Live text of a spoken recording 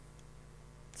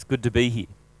Good to be here.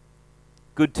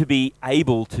 Good to be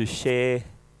able to share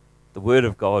the Word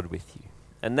of God with you.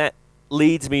 And that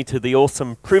leads me to the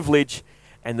awesome privilege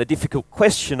and the difficult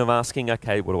question of asking,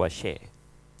 okay, what do I share?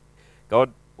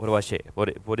 God, what do I share?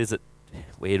 What is it?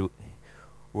 Where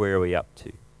are we up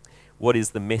to? What is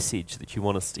the message that you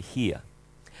want us to hear?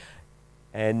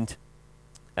 And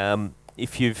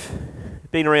if you've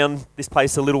been around this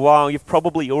place a little while, you've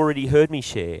probably already heard me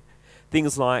share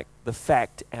things like the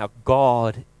fact our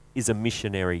God is a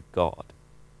missionary God.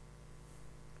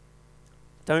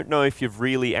 Don't know if you've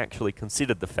really actually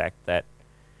considered the fact that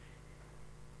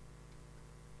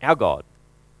our God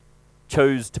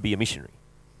chose to be a missionary.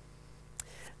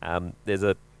 There's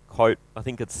a quote, I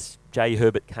think it's J.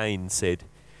 Herbert Kane said,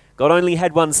 God only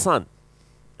had one son,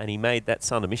 and he made that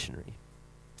son a missionary.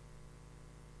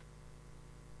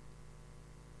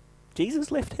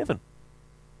 Jesus left heaven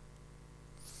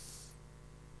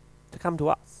to come to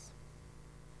us.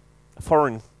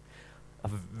 The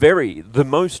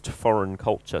most foreign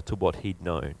culture to what he'd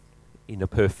known in a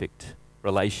perfect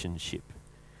relationship.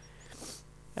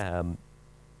 God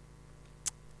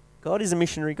is a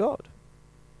missionary God.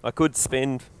 I could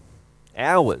spend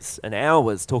hours and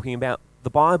hours talking about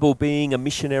the Bible being a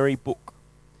missionary book.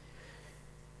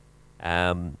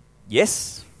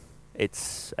 Yes,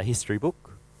 it's a history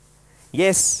book.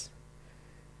 Yes,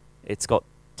 it's got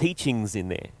teachings in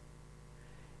there.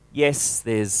 Yes,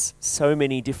 there's so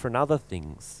many different other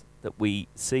things that we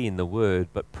see in the Word,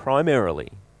 but primarily,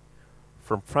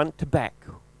 from front to back,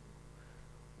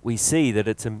 we see that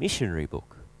it's a missionary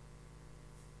book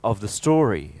of the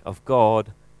story of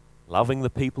God loving the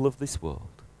people of this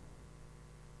world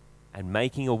and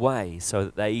making a way so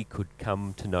that they could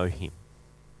come to know Him.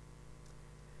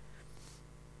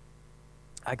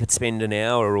 I could spend an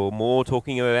hour or more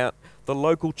talking about the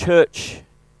local church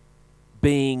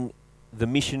being the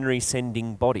missionary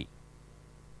sending body.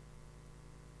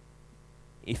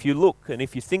 If you look and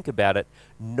if you think about it,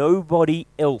 nobody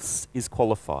else is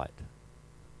qualified.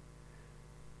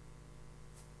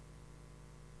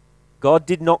 God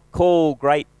did not call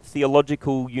great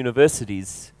theological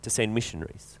universities to send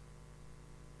missionaries.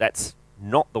 That's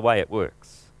not the way it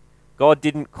works. God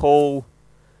didn't call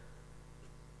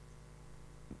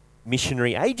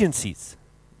missionary agencies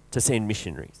to send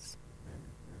missionaries.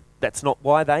 That's not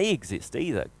why they exist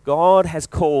either. God has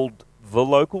called the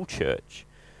local church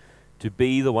to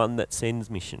be the one that sends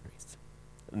missionaries.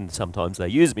 And sometimes they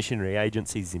use missionary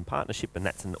agencies in partnership, and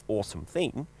that's an awesome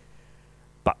thing,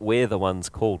 but we're the ones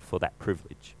called for that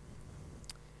privilege.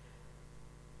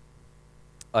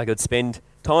 I could spend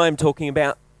time talking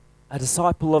about a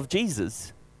disciple of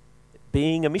Jesus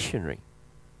being a missionary.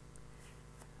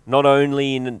 Not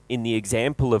only in the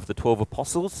example of the 12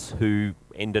 apostles who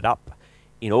ended up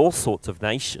in all sorts of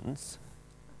nations,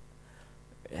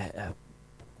 a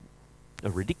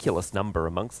ridiculous number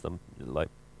amongst them, like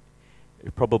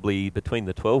probably between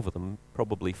the 12 of them,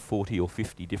 probably 40 or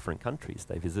 50 different countries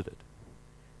they visited,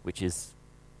 which is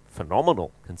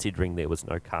phenomenal considering there was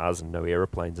no cars and no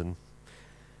aeroplanes and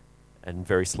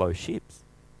very slow ships.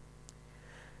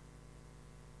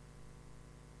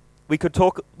 We could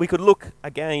look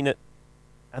again at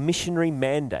a missionary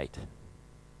mandate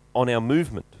on our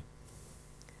movement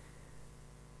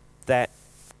that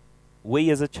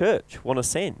we as a church want to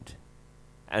send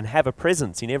and have a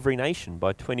presence in every nation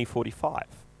by 2045.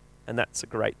 And that's a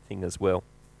great thing as well.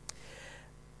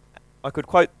 I could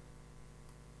quote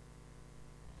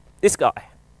this guy,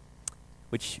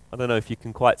 which I don't know if you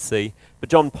can quite see, but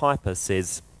John Piper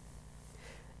says,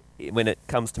 when it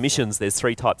comes to missions, there's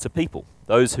three types of people.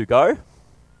 Those who go,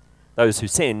 those who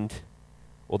send,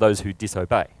 or those who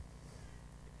disobey.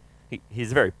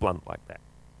 He's very blunt like that.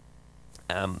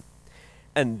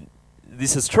 And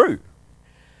this is true.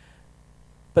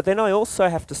 But then I also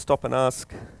have to stop and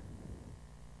ask,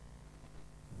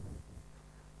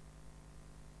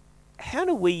 how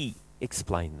do we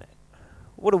explain that?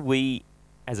 What do we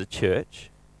as a church,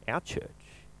 our church,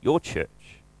 your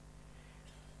church?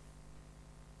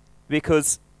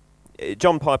 Because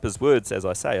John Piper's words, as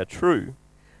I say, are true,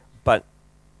 but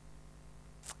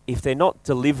if they're not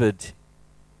delivered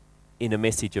in a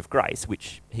message of grace,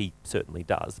 which he certainly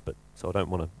does, but so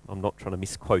I'm not trying to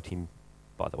misquote him,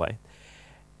 by the way.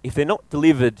 If they're not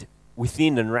delivered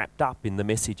within and wrapped up in the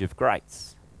message of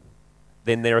grace,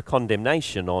 then they're a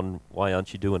condemnation on why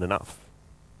aren't you doing enough?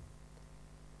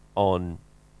 On,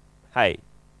 hey,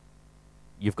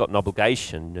 you've got an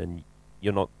obligation and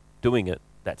you're not doing it,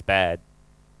 that's bad,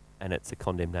 and it's a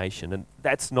condemnation. And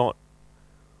that's not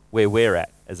where we're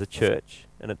at as a church,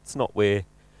 and it's not where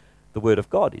the Word of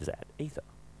God is at either.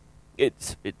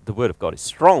 The Word of God is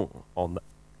strong on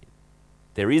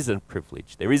there is a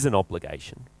privilege, there is an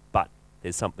obligation, but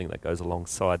there's something that goes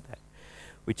alongside that,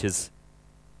 which is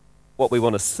what we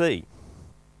want to see.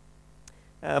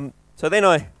 So then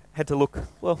I had to look,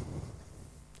 well,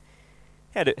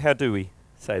 how do we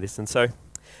say this? And so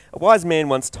a wise man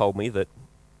once told me that,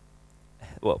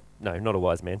 well, no, not a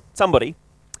wise man, somebody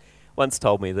once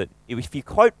told me that if you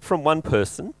quote from one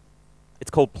person,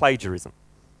 it's called plagiarism.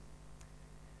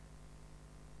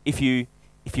 If you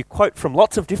quote from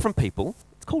lots of different people,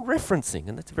 it's called referencing,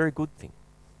 and that's a very good thing.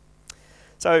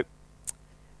 So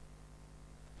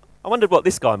I wondered what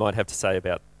this guy might have to say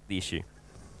about the issue.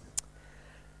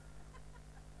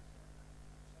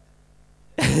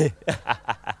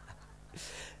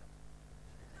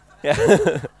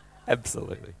 Yeah,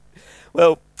 absolutely.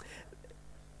 Well,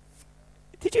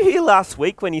 did you hear last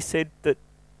week when he said that,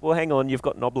 well, hang on, you've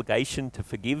got an obligation to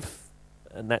forgive,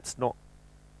 and that's not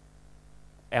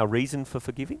our reason for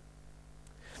forgiving?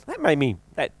 That made me,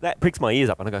 that pricks my ears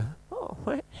up, and I go, oh,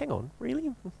 wait, hang on,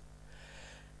 really?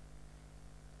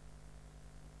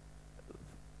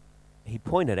 He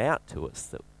pointed out to us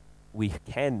that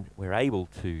we're able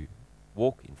to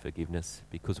walk in forgiveness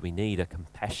because we need a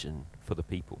compassion for the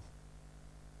people.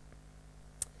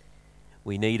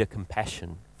 We need a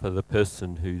compassion for the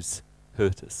person who's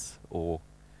hurt us or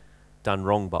done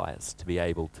wrong by us to be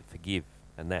able to forgive,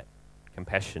 and that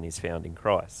compassion is found in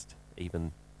Christ,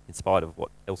 even in spite of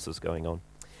what else is going on.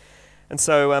 And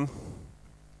so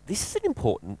this is an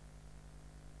important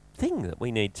thing that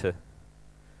we need to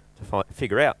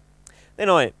figure out. Then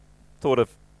I thought of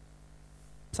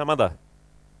some other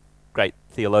great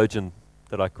theologian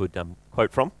that I could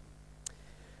quote from.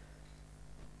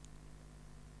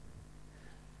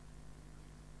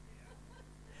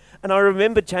 And I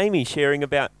remember Jamie sharing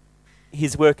about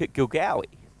his work at Gilgowie.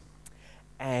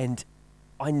 And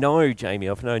I know Jamie,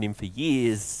 I've known him for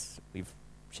years. We've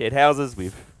shared houses,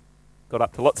 we've got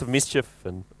up to lots of mischief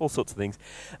and all sorts of things.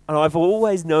 And I've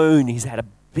always known he's had a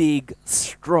big,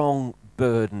 strong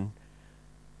burden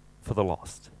for the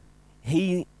lost.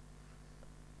 He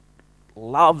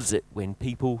loves it when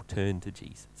people turn to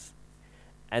Jesus.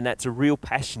 And that's a real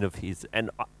passion of his. And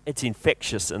it's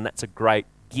infectious, and that's a great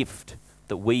gift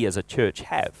that we as a church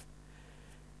have.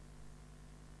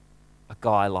 A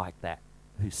guy like that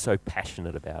who's so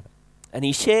passionate about it. And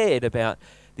he shared about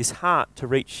this heart to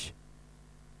reach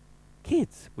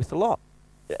kids with a lot,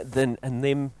 and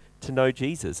them to know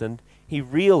Jesus. And he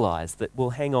realized that, well,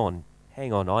 hang on,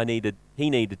 he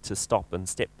needed to stop and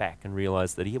step back and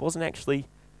realize that he wasn't actually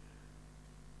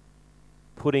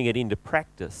putting it into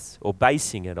practice or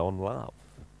basing it on love.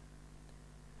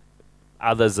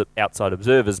 Others, outside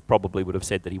observers, probably would have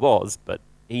said that he was, but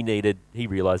he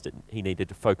realized that he needed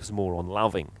to focus more on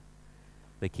loving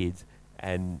the kids.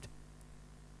 And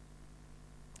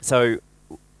so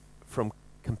from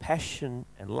compassion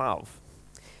and love,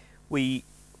 we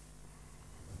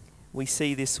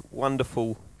see this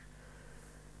wonderful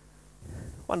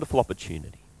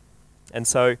opportunity. And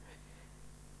so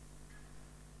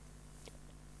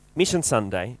Mission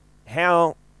Sunday,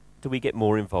 how do we get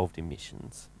more involved in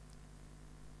missions?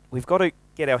 We've got to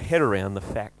get our head around the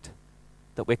fact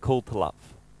that we're called to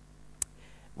love.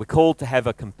 We're called to have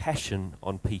a compassion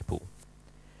on people.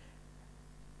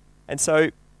 And so,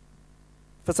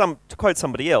 to quote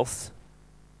somebody else,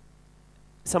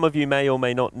 some of you may or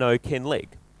may not know Ken Legg.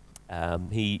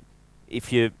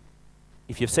 If you've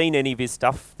seen any of his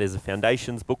stuff, there's a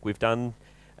Foundations book we've done.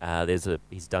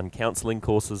 He's done counselling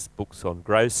courses, books on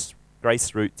grace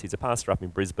roots. He's a pastor up in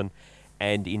Brisbane.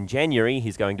 And in January,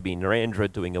 he's going to be in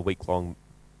Narandra doing a week-long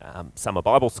summer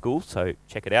Bible school. So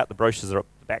check it out. The brochures are up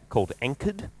the back, called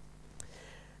Anchored.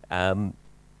 As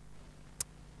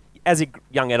a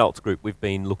young adults group, we've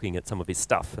been looking at some of his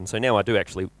stuff. And so now I do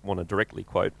actually want to directly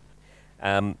quote.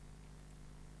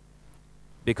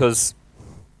 Because,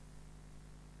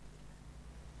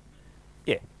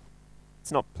 yeah,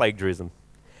 it's not plagiarism.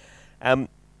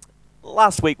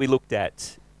 Last week we looked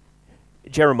at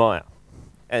Jeremiah.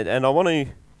 And I want to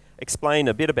explain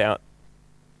a bit about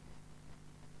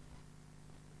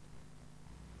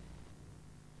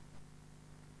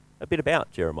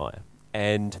Jeremiah.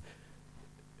 And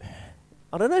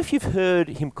I don't know if you've heard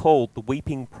him called the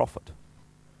weeping prophet.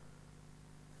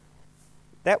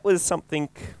 That was something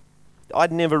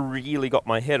I'd never really got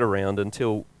my head around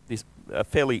until this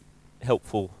fairly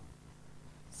helpful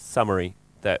summary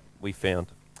that we found.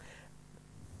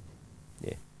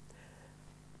 Yeah.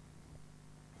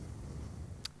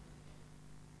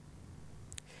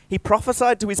 He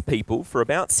prophesied to his people for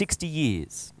about 60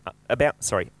 years. About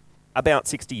 60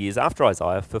 years after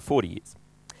Isaiah, for 40 years.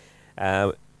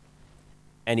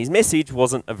 And his message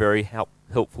wasn't a very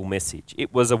helpful message.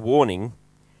 It was a warning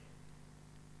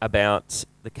about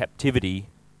the captivity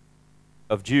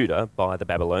of Judah by the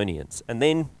Babylonians. And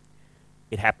then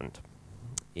it happened.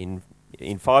 In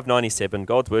 597,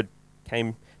 God's word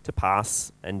came to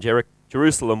pass, and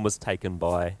Jerusalem was taken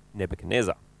by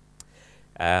Nebuchadnezzar.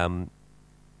 And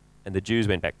the Jews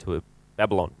went back to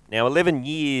Babylon. Now, 11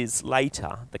 years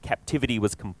later, the captivity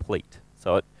was complete.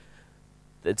 So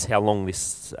that's how long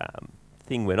this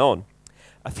thing went on.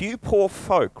 A few poor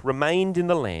folk remained in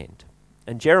the land,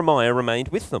 and Jeremiah remained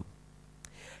with them.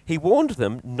 He warned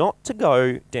them not to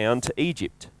go down to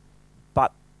Egypt,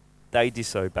 but they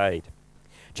disobeyed.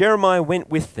 Jeremiah went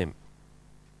with them.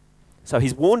 So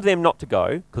he's warned them not to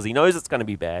go, because he knows it's going to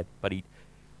be bad, but he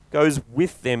goes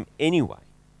with them anyway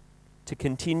to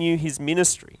continue his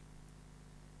ministry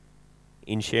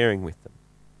in sharing with them.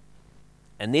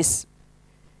 And this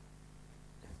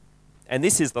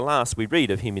is the last we read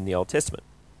of him in the Old Testament.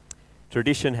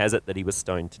 Tradition has it that he was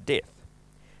stoned to death.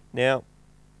 Now,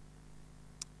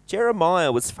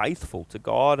 Jeremiah was faithful to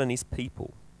God and his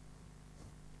people.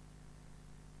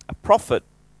 A prophet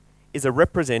is a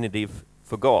representative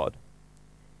for God.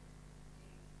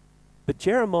 But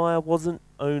Jeremiah wasn't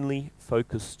only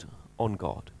focused on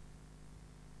God.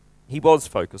 He was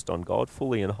focused on God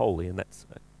fully and wholly, and that's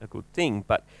a good thing,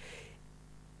 but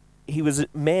he was a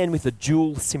man with a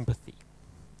dual sympathy.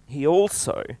 He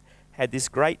also had this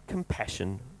great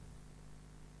compassion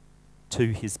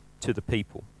to the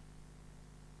people,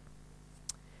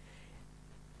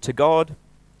 to God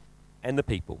and the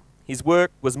people. His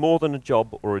work was more than a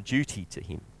job or a duty to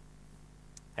him,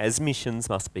 as missions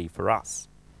must be for us.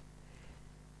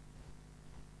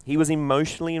 He was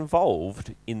emotionally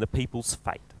involved in the people's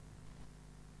fate.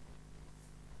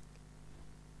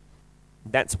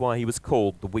 That's why he was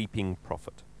called the weeping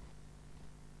prophet.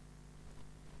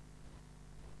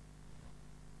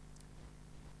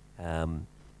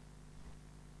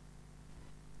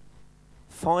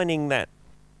 Finding that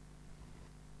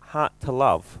heart to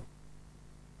love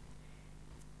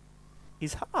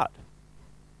is hard.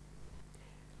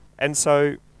 And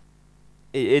so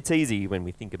it's easy when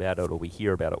we think about it or we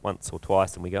hear about it once or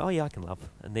twice and we go, oh yeah, I can love.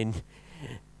 And then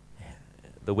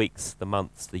the weeks, the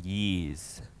months, the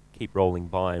years keep rolling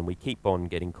by and we keep on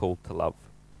getting called to love.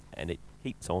 And it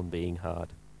keeps on being hard.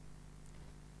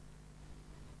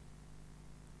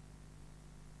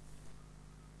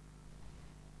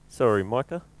 Sorry,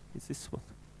 Micah, is this one?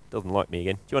 Doesn't like me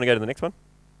again. Do you want to go to the next one?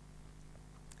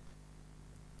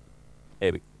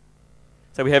 There we go.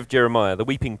 So we have Jeremiah, the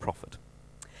weeping prophet.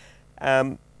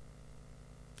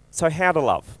 So how to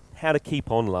love, how to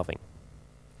keep on loving.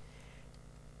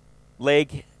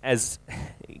 Legg, as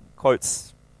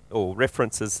quotes or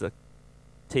references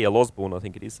T.L. Osborne, I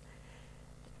think it is,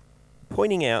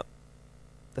 pointing out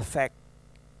the fact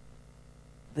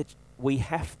that we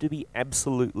have to be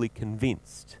absolutely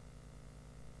convinced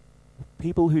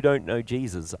people who don't know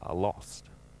Jesus are lost.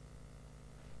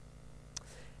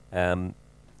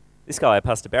 This guy,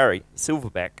 Pastor Barry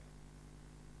Silverback,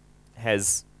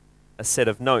 has a set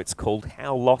of notes called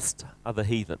How Lost Are the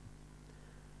Heathen?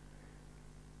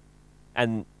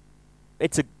 And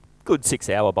it's a good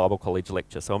 6-hour Bible college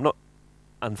lecture, so I'm not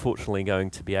unfortunately going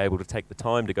to be able to take the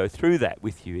time to go through that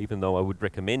with you, even though I would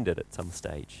recommend it at some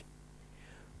stage.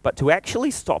 But to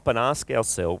actually stop and ask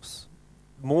ourselves,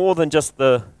 more than just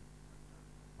the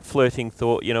flirting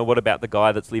thought, what about the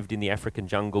guy that's lived in the African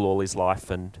jungle all his life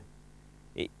and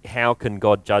how can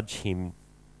God judge him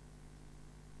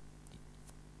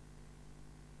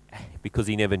because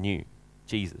he never knew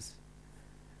Jesus?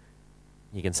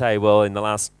 You can say, well, in the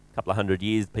last couple of 100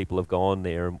 years people have gone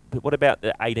there, but what about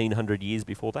the 1800 years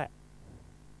before that?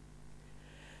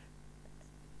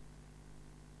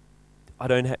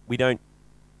 We're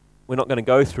not going to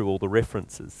go through all the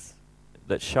references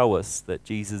that show us that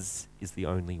Jesus is the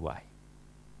only way.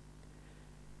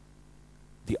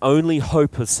 The only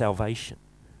hope of salvation.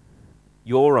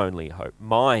 Your only hope.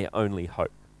 My only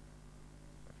hope.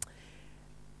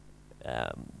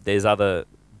 There's other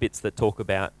bits that talk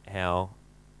about how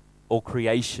all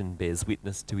creation bears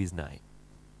witness to his name.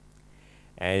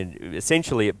 And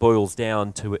essentially it boils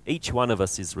down to each one of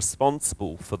us is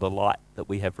responsible for the light that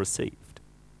we have received.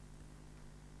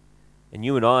 And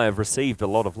you and I have received a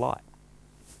lot of light.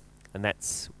 And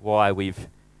that's why we've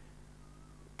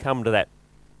come to that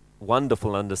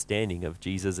wonderful understanding of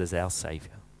Jesus as our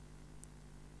Saviour.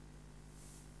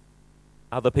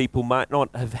 Other people might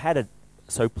not have had it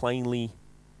so plainly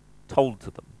told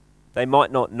to them. They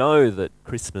might not know that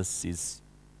Christmas is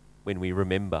when we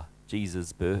remember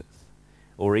Jesus' birth,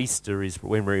 or Easter is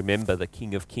when we remember the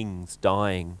King of Kings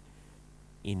dying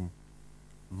in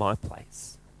my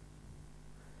place.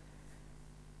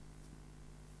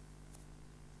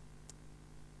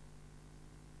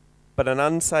 But an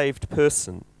unsaved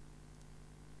person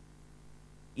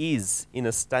is in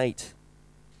a state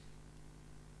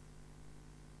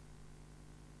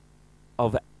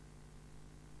of a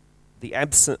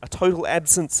total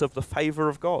absence of the favour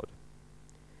of God,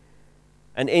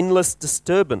 an endless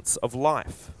disturbance of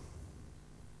life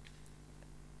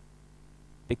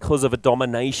because of a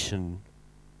domination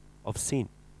of sin.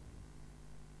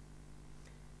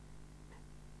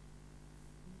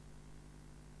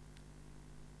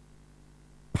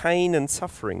 Pain and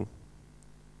suffering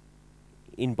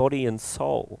in body and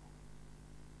soul.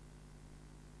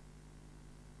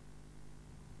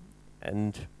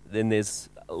 And then there's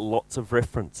lots of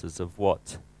references of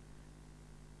what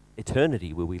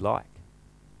eternity will be like.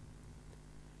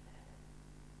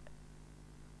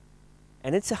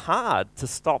 And it's hard to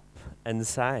stop and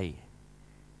say,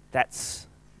 that's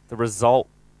the result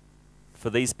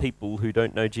for these people who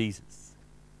don't know Jesus.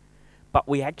 But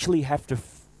we actually have to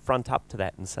front up to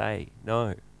that and say,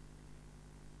 no,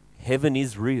 heaven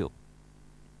is real,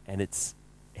 and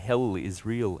hell is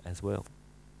real as well.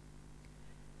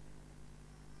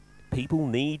 People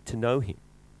need to know him.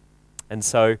 And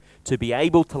so to be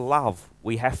able to love,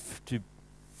 we have to,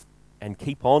 and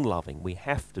keep on loving, we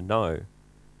have to know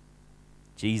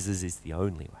Jesus is the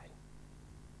only way.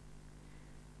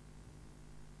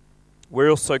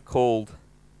 We're also called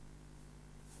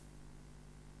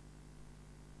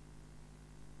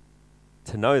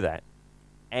to know that,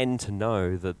 and to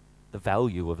know the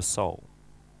value of a soul.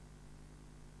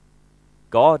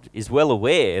 God is well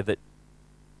aware that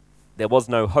there was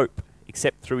no hope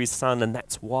except through his Son, and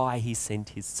that's why he sent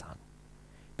his Son.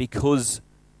 Because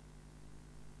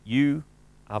you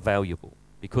are valuable,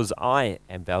 because I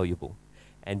am valuable,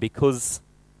 and because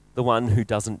the one who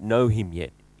doesn't know him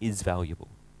yet is valuable.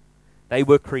 They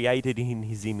were created in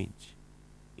his image.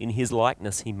 In his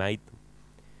likeness he made them.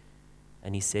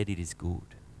 And he said it is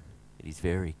good. It is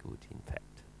very good, in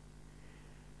fact.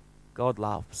 God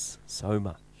loves so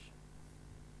much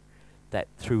that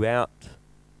throughout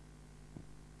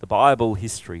the Bible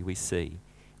history we see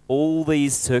all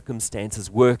these circumstances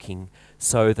working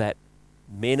so that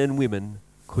men and women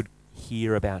could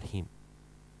hear about him.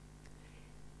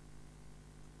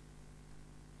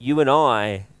 You and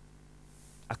I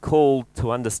are called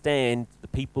to understand the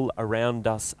people around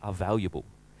us are valuable.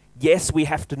 Yes, we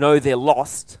have to know they're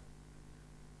lost,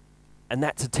 and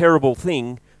that's a terrible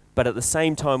thing, but at the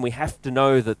same time we have to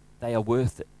know that they are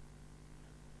worth it,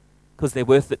 because they're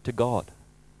worth it to God.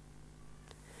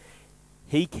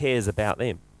 He cares about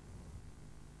them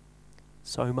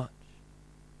so much.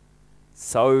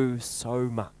 So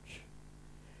much.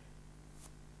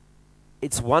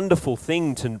 It's a wonderful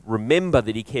thing to remember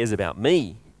that he cares about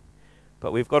me,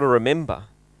 but we've got to remember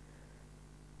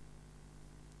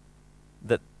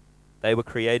that they were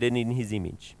created in his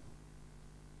image,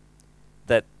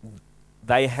 that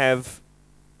they have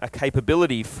a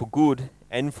capability for good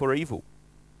and for evil,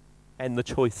 and the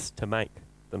choice to make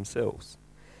themselves.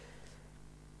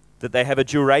 That they have a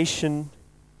duration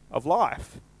of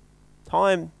life.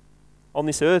 Time on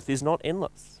this earth is not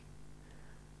endless.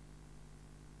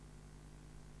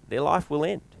 Their life will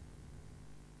end,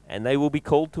 and they will be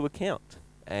called to account,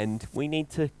 and we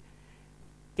need to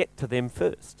get to them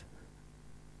first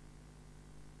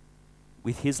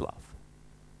with his love.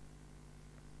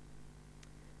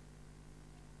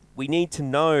 We need to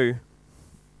know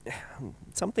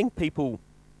something people,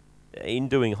 in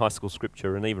doing high school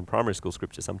scripture and even primary school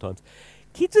scripture sometimes,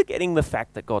 kids are getting the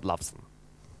fact that God loves them.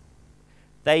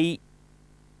 They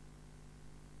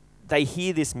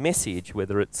hear this message,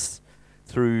 whether it's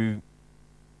through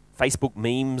Facebook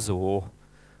memes or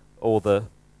the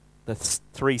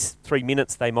 3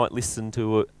 minutes they might listen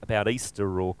to about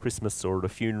Easter or Christmas or at a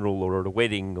funeral or at a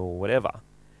wedding or whatever.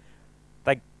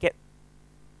 They get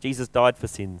Jesus died for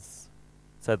sins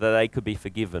so that they could be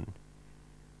forgiven.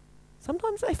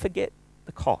 Sometimes they forget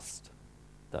the cost,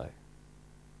 though.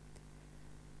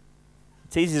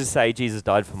 It's easy to say Jesus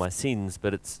died for my sins,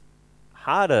 but it's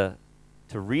harder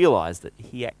to realize that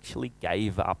he actually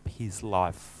gave up his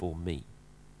life for me.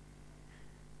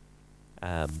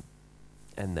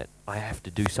 And that I have to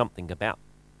do something about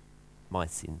my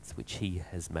sins, which he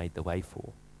has made the way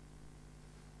for.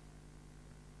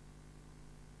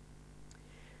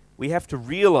 We have to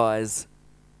realize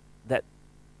that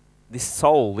this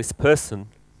soul, this person,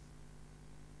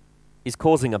 is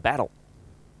causing a battle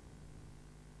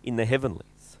in the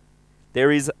heavenlies.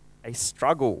 There is a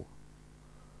struggle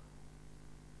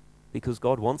because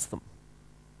God wants them.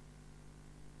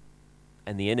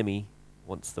 And the enemy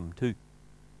wants them too.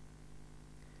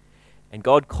 And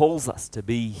God calls us to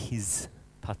be his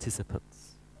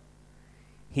participants,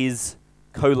 his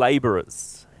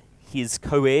co-laborers, his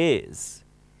co-heirs,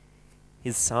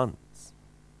 his sons,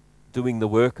 doing the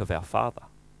work of our Father.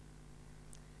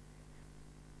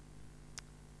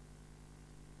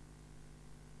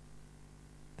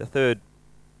 The third,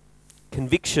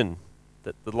 conviction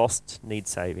that the lost need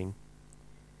saving.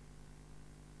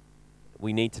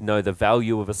 We need to know the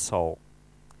value of a soul.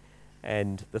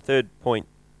 And the third point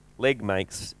Legg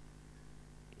makes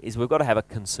is we've got to have a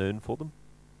concern for them.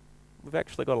 We've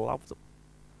actually got to love them.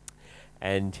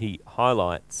 And he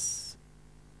highlights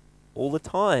all the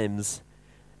times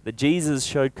that Jesus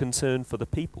showed concern for the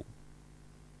people.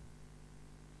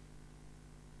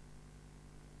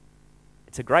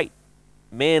 It's a great,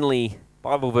 manly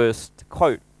Bible verse to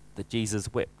quote that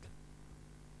Jesus wept.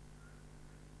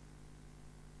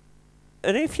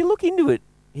 And if you look into it,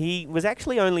 he was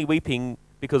actually only weeping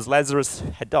because Lazarus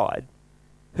had died,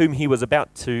 whom he was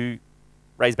about to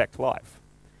raise back to life.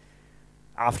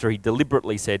 After he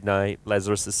deliberately said, no,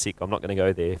 Lazarus is sick, I'm not going to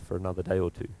go there for another day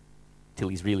or two, till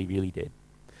he's really, really dead.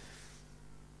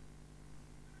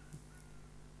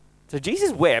 So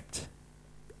Jesus wept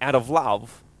out of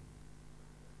love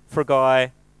for a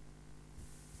guy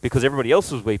because everybody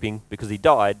else was weeping because he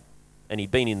died and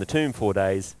he'd been in the tomb 4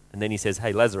 days, and then he says,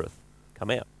 hey, Lazarus, come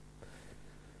out.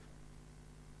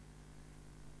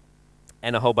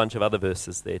 And a whole bunch of other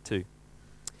verses there too.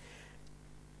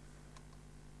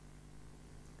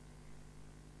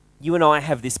 You and I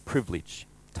have this privilege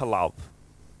to love,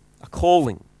 a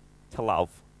calling to love.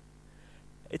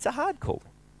 It's a hard calling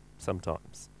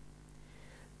sometimes.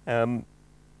 There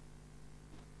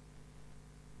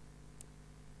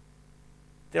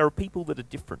are people that are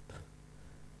different.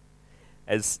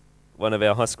 As one of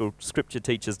our high school scripture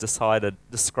teachers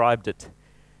described it,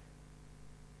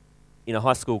 in a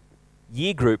high school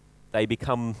year group, they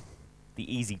become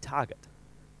the easy target.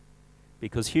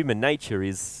 Because human nature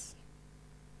is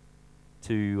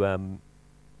to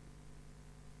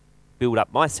build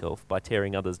up myself by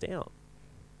tearing others down.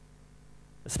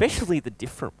 Especially the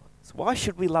different ones. Why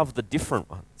should we love the different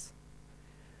ones?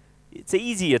 It's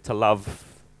easier to love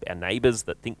our neighbours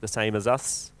that think the same as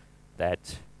us,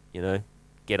 that,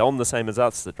 get on the same as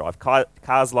us, that drive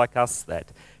cars like us,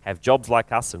 that have jobs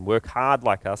like us and work hard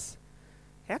like us.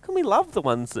 How can we love the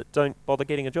ones that don't bother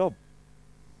getting a job?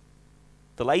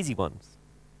 The lazy ones.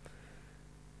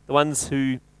 The ones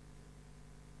who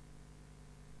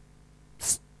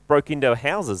broke into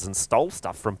houses and stole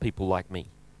stuff from people like me.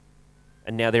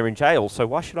 And now they're in jail, so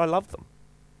why should I love them?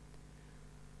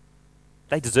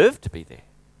 They deserve to be there.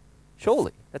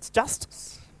 Surely, that's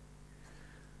justice.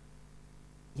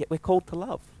 Yet we're called to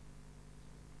love.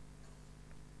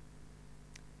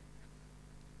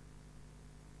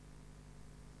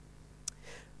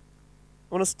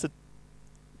 I want us to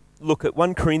look at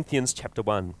 1 Corinthians chapter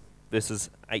 1, verses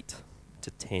 8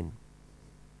 to 10,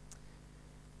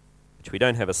 which we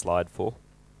don't have a slide for.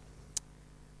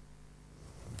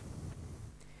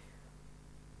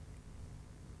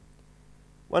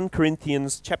 (1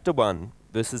 Corinthians chapter 1,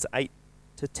 verses 8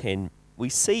 to 10), we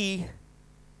see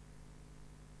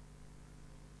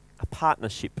a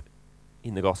partnership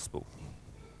in the gospel.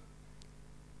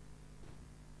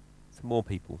 Some more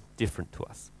people different to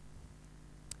us.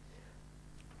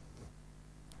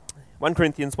 1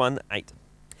 Corinthians 1, 8.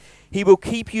 He will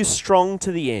keep you strong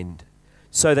to the end,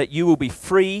 so that you will be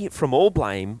free from all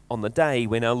blame on the day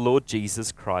when our Lord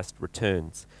Jesus Christ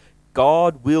returns.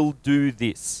 God will do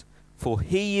this, for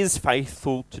he is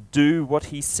faithful to do what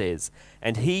he says,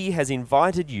 and he has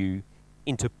invited you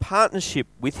into partnership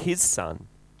with his Son,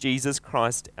 Jesus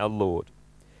Christ our Lord.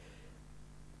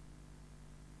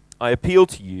 I appeal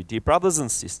to you, dear brothers and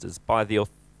sisters, by the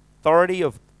authority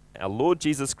of our Lord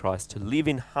Jesus Christ, to live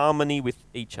in harmony with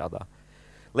each other.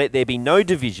 Let there be no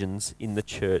divisions in the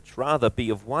church, rather be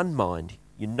of one mind,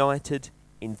 united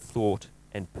in thought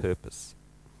and purpose.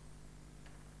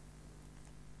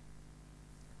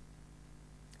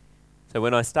 So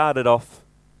when I started off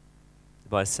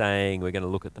by saying we're going to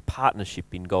look at the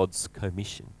partnership in God's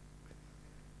commission,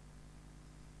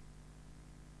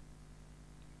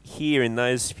 here in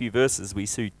those few verses we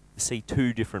see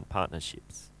two different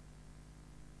partnerships.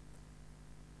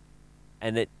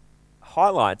 And it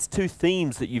highlights two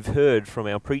themes that you've heard from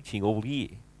our preaching all year.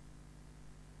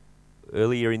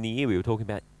 Earlier in the year we were talking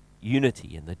about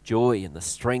unity and the joy and the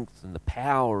strength and the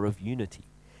power of unity.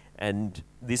 And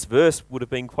this verse would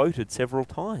have been quoted several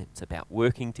times about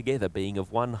working together, being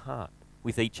of one heart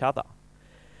with each other.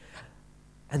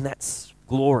 And that's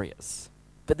glorious.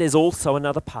 But there's also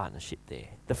another partnership there.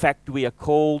 The fact we are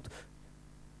called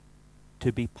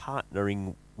to be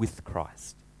partnering with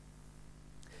Christ.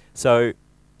 So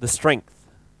the strength,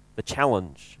 the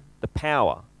challenge, the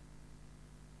power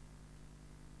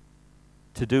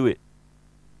to do it,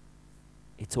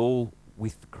 it's all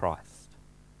with Christ.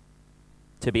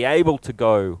 To be able to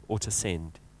go or to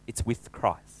send, it's with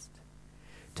Christ.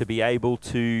 To be able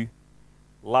to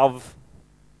love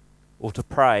or to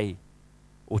pray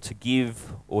or to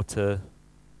give or to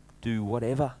do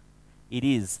whatever it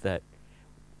is that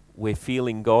we're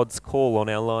feeling God's call on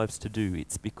our lives to do,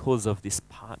 it's because of this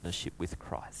partnership with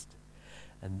Christ.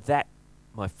 And that,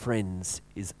 my friends,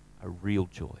 is a real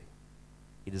joy.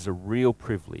 It is a real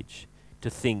privilege to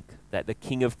think that the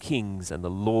King of Kings and the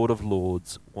Lord of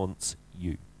Lords wants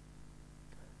you.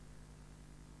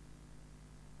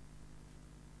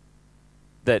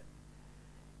 That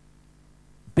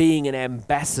being an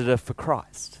ambassador for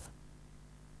Christ,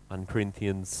 2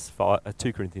 Corinthians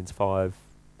 5:20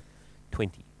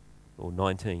 or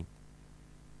 19,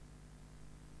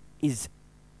 is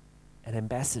an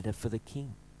ambassador for the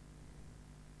King.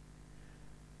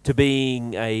 To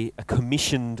being a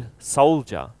commissioned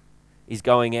soldier is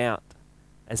going out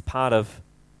as part of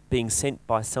being sent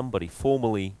by somebody,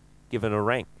 formally given a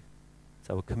rank.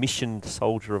 So a commissioned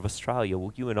soldier of Australia.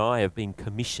 Well, you and I have been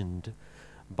commissioned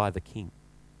by the King,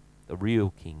 the real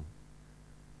King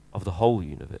of the whole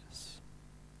universe.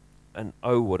 And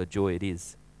oh, what a joy it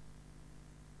is.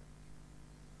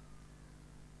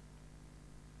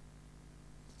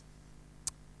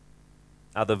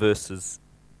 Other verses,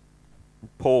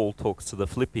 Paul talks to the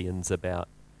Philippians about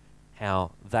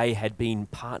how they had been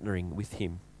partnering with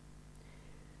him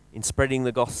in spreading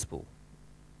the gospel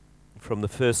from the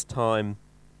first time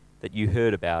that you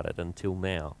heard about it until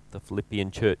now. The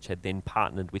Philippian church had then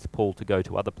partnered with Paul to go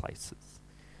to other places.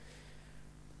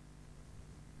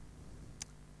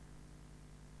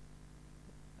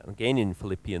 And again in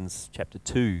Philippians chapter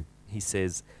 2, he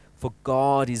says, "For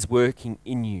God is working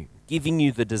in you, giving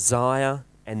you the desire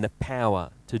and the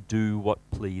power to do what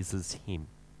pleases him."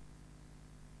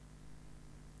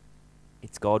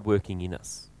 It's God working in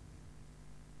us.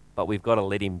 But we've got to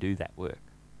let him do that work.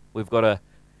 We've got to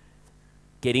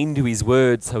get into his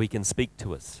word so he can speak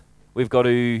to us. We've got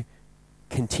to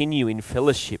continue in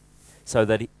fellowship so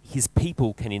that his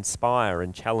people can inspire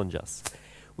and challenge us.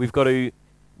 We've got to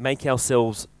make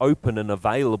ourselves open and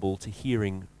available to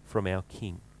hearing from our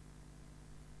King.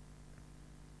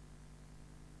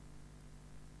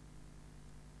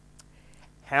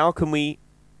 How can we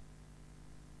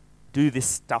do this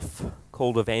stuff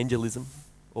called evangelism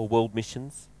or world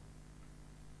missions?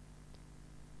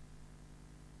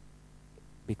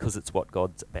 Because it's what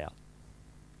God's about.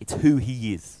 It's who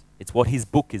he is. It's what his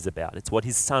book is about. It's what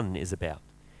his son is about.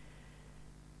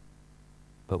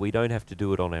 But we don't have to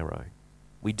do it on our own.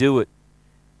 We do it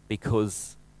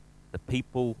because the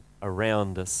people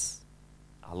around us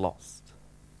are lost,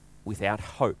 without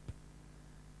hope,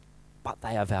 but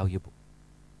they are valuable.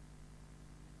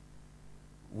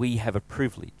 We have a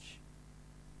privilege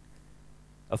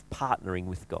of partnering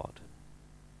with God,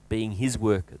 being his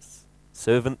workers,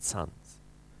 servant sons.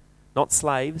 Not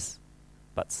slaves,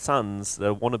 but sons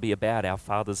that want to be about our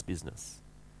Father's business.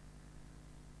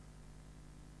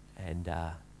 And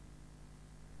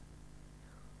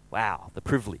wow, the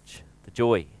privilege, the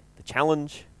joy, the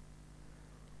challenge.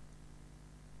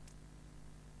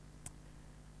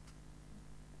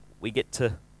 We get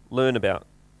to learn about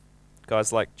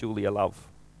guys like Julia Love,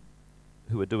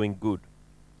 who are doing good,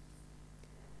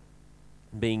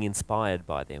 and being inspired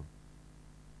by them.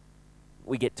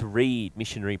 We get to read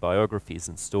missionary biographies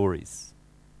and stories,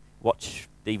 watch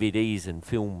DVDs and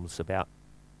films about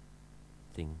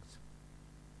things.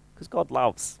 Because God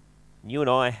loves. You and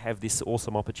I have this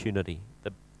awesome opportunity.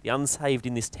 The unsaved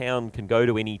in this town can go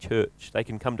to any church. They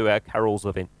can come to our carols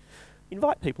event.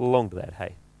 Invite people along to that,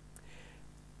 hey.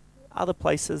 Other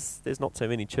places, there's not so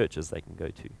many churches they can go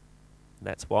to. And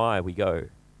that's why we go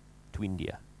to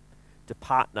India, to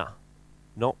partner,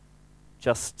 not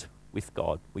just with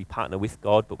God. We partner with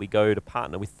God, but we go to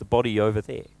partner with the body over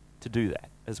there to do that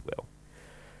as well.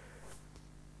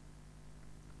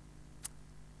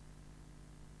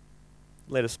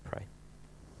 Let us pray.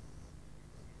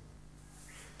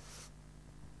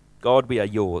 God, we are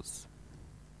yours.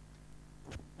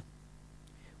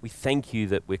 We thank you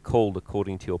that we're called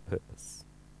according to your purpose.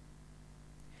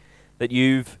 That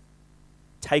you've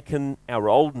taken our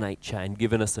old nature and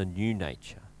given us a new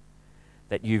nature.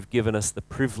 That you've given us the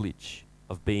privilege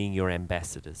of being your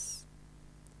ambassadors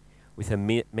with a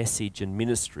message and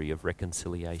ministry of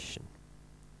reconciliation.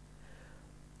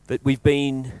 That we've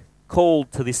been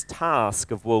called to this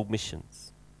task of world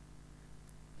missions.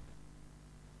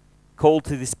 Called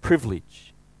to this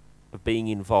privilege of being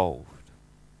involved.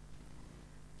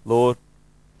 Lord,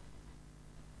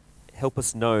 help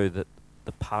us know that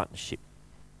the partnership,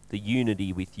 the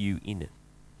unity with you in it,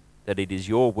 that it is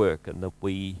your work and that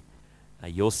we are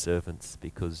your servants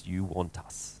because you want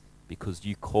us, because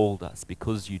you called us,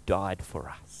 because you died for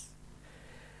us.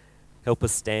 Help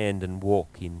us stand and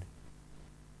walk in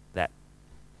that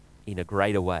in a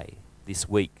greater way this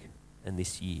week and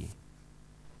this year.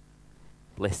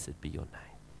 Blessed be your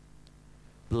name.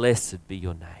 Blessed be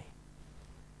your name.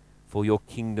 For your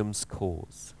kingdom's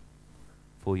cause.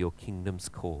 For your kingdom's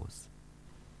cause.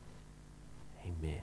 Amen.